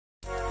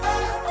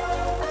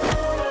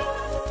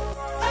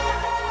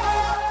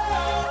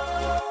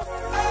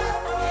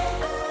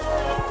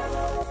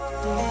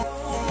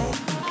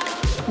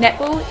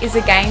Netball is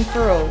a game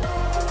for all.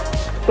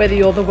 Whether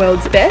you're the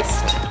world's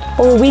best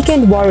or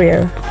weekend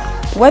warrior.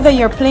 Whether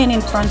you're playing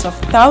in front of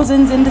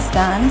thousands in the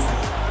stands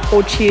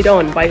or cheered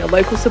on by your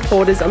local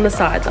supporters on the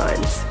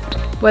sidelines.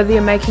 Whether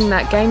you're making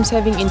that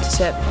game-saving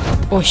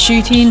intercept or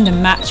shooting the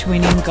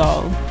match-winning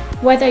goal.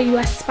 Whether you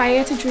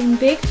aspire to dream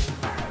big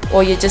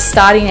or you're just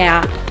starting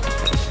out.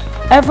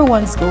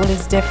 Everyone's goal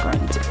is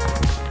different.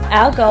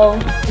 Our goal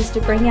is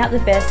to bring out the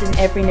best in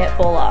every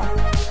netballer.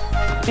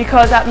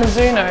 Because at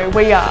Mizuno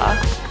we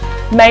are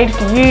made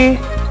for you,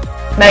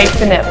 made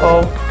for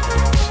netball.